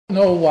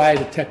Know why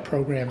the tech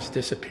programs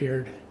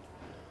disappeared.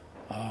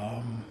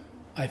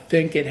 I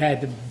think it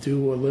had to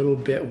do a little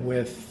bit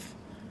with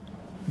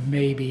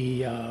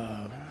maybe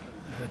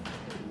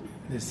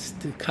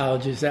the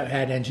colleges that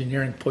had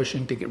engineering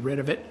pushing to get rid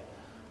of it.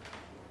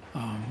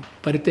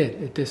 But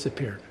it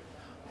disappeared.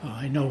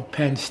 I know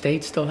Penn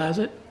State still has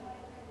it.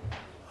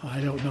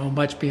 I don't know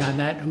much beyond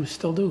that who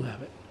still do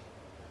have it.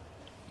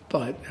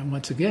 But and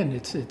once again,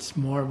 it's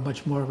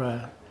much more of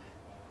a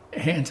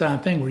hands-on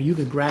thing where you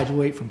can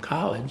graduate from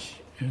college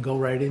and go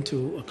right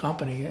into a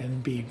company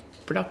and be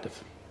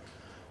productive.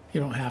 You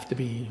don't have to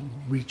be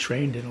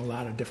retrained in a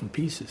lot of different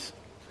pieces.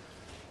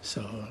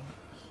 So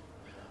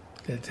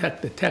the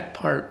tech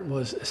part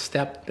was a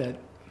step that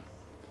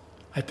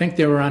I think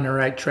they were on the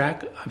right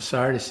track. I'm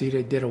sorry to see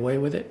they did away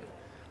with it.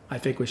 I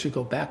think we should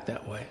go back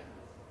that way.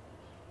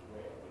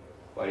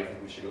 Why do you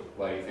think we should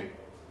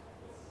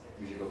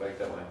go back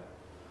that way?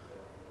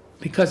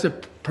 Because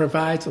it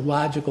provides a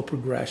logical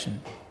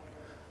progression.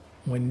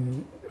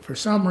 When, for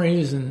some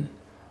reason,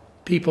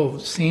 people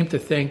seem to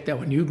think that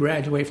when you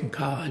graduate from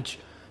college,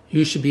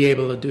 you should be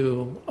able to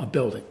do a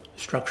building,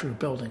 structure a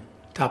building,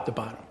 top to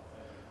bottom.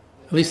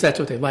 At least that's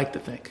what they like to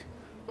think.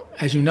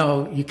 As you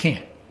know, you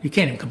can't. You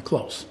can't even come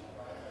close.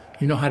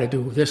 You know how to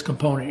do this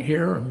component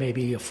here, or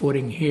maybe a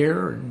footing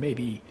here, and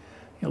maybe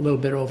a little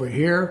bit over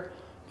here,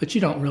 but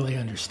you don't really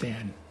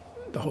understand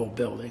the whole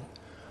building.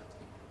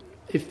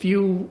 If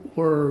you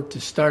were to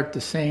start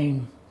the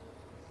same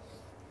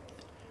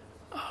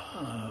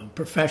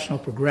professional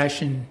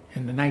progression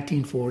in the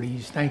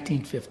 1940s,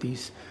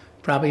 1950s,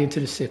 probably into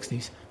the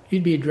 60s,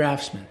 you'd be a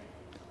draftsman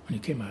when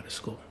you came out of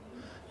school.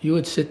 You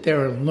would sit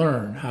there and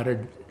learn how to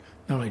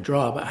not only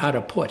draw, but how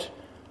to put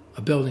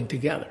a building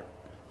together.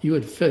 You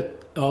would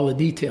fit all the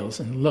details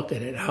and look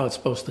at it, how it's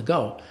supposed to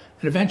go.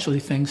 And eventually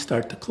things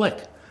start to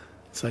click.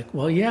 It's like,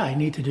 well, yeah, I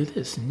need to do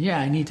this, and yeah,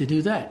 I need to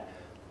do that.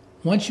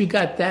 Once you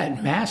got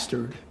that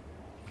mastered,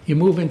 you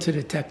move into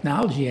the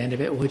technology end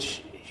of it,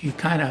 which you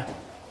kind of,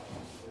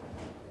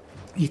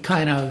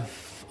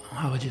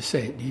 how would you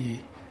say it? You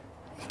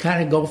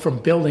kind of go from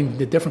building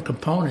the different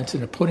components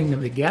and putting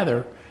them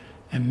together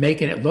and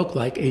making it look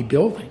like a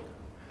building.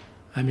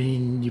 I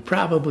mean, you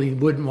probably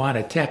wouldn't want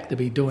a tech to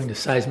be doing the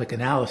seismic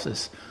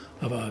analysis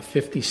of a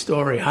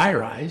 50-story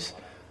high-rise,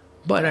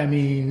 but I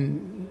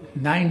mean,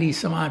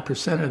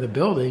 90-some-odd% of the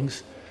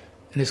buildings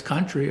in this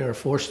country are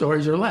 4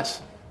 stories or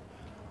less,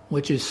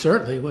 which is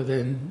certainly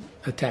within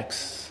a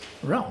tech's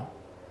realm.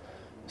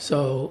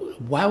 So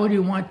why would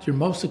you want your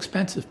most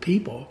expensive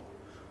people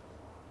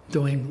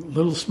doing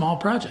little small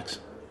projects?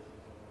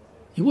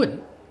 You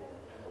wouldn't.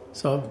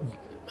 So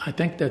I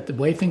think that the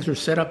way things were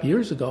set up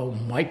years ago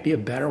might be a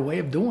better way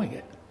of doing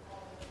it.